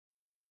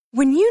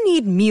When you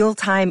need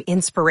mealtime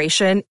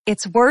inspiration,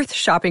 it's worth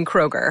shopping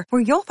Kroger,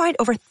 where you'll find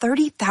over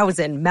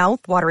 30,000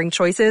 mouth-watering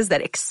choices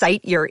that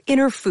excite your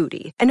inner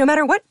foodie. And no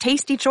matter what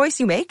tasty choice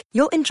you make,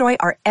 you'll enjoy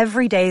our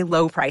everyday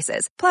low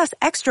prices, plus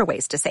extra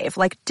ways to save,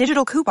 like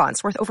digital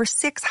coupons worth over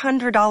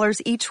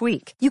 $600 each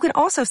week. You can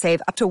also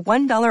save up to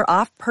 $1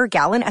 off per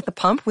gallon at the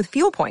pump with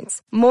fuel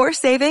points. More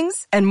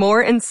savings and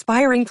more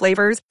inspiring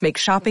flavors make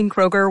shopping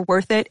Kroger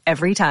worth it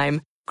every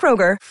time.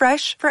 Kroger,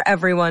 fresh for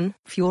everyone.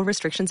 Fuel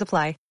restrictions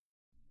apply.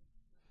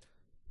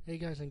 Hey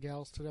guys and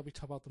gals, today we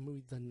talk about the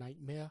movie The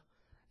Nightmare,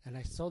 and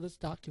I saw this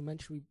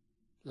documentary,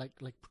 like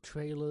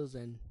trailers,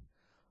 and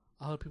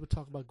other people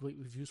talk about great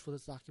reviews for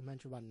this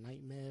documentary about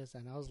nightmares,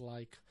 and I was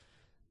like,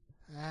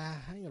 I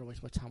ain't gonna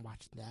waste my time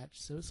watching that,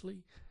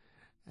 seriously.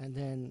 And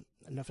then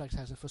Netflix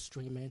has it for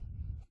streaming,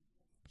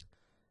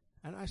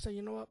 and I say,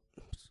 you know what?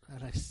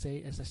 And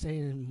as I say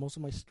in most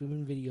of my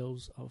streaming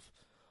videos of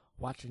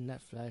watching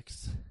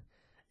Netflix,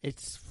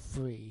 it's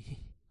free.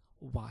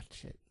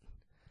 Watch it,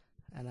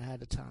 and I had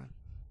the time.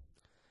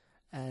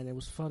 And it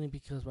was funny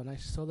because when I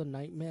saw The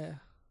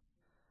Nightmare,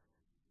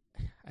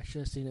 I should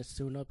have seen it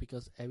sooner,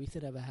 because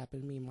everything that ever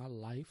happened to me in my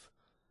life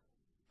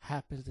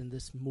happens in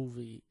this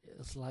movie.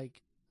 It's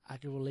like I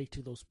can relate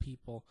to those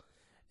people.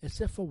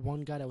 Except for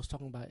one guy that was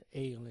talking about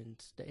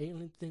aliens. The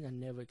alien thing I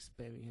never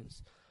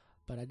experienced.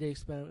 But I did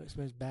experience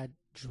bad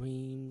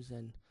dreams,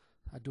 and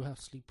I do have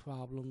sleep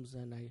problems,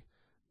 and I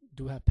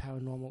do have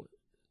paranormal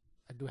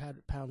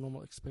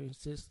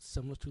experiences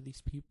similar to these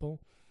people.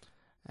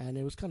 And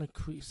it was kind of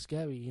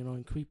scary,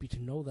 and creepy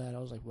to know that. I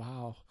was like,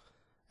 wow.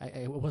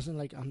 It wasn't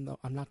like I'm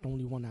not the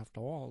only one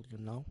after all,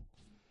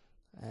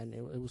 And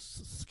it was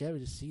scary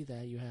to see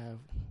that you have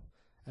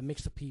a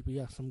mix of people.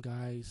 You have some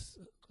guys,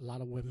 a lot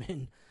of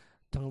women,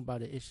 talking about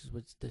the issues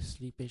with the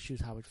sleep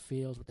issues, how it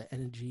feels with the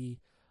energy.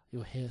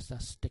 Your hair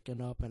starts sticking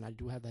up, and I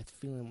do have that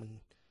feeling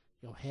when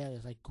your hair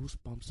is like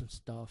goosebumps and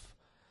stuff.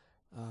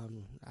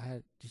 I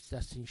had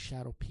just seen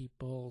shadow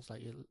people,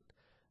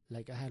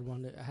 like I had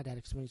that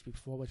experience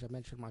before, which I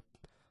mentioned in my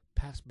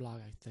past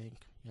blog, I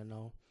think, I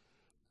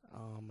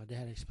did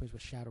have an experience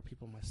with shadow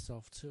people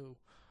myself too.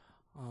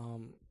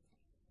 And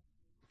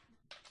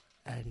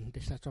they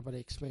start talking about the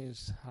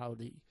experience, how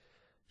they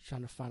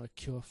trying to find a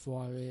cure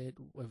for it,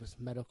 whether it's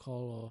medical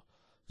or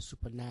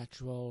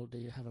supernatural.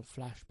 They having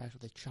flashbacks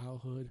of their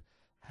childhood,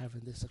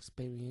 having this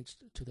experience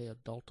to their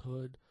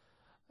adulthood,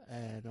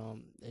 and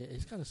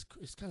it's kind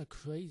of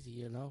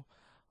crazy,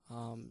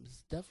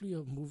 It's definitely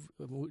a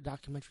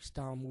documentary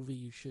style movie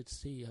you should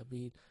see. I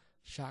mean,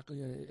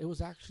 shockingly, it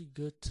was actually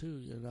good too,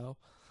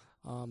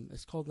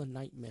 It's called The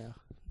Nightmare.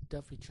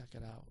 Definitely check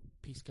it out.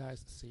 Peace,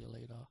 guys. See you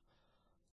later.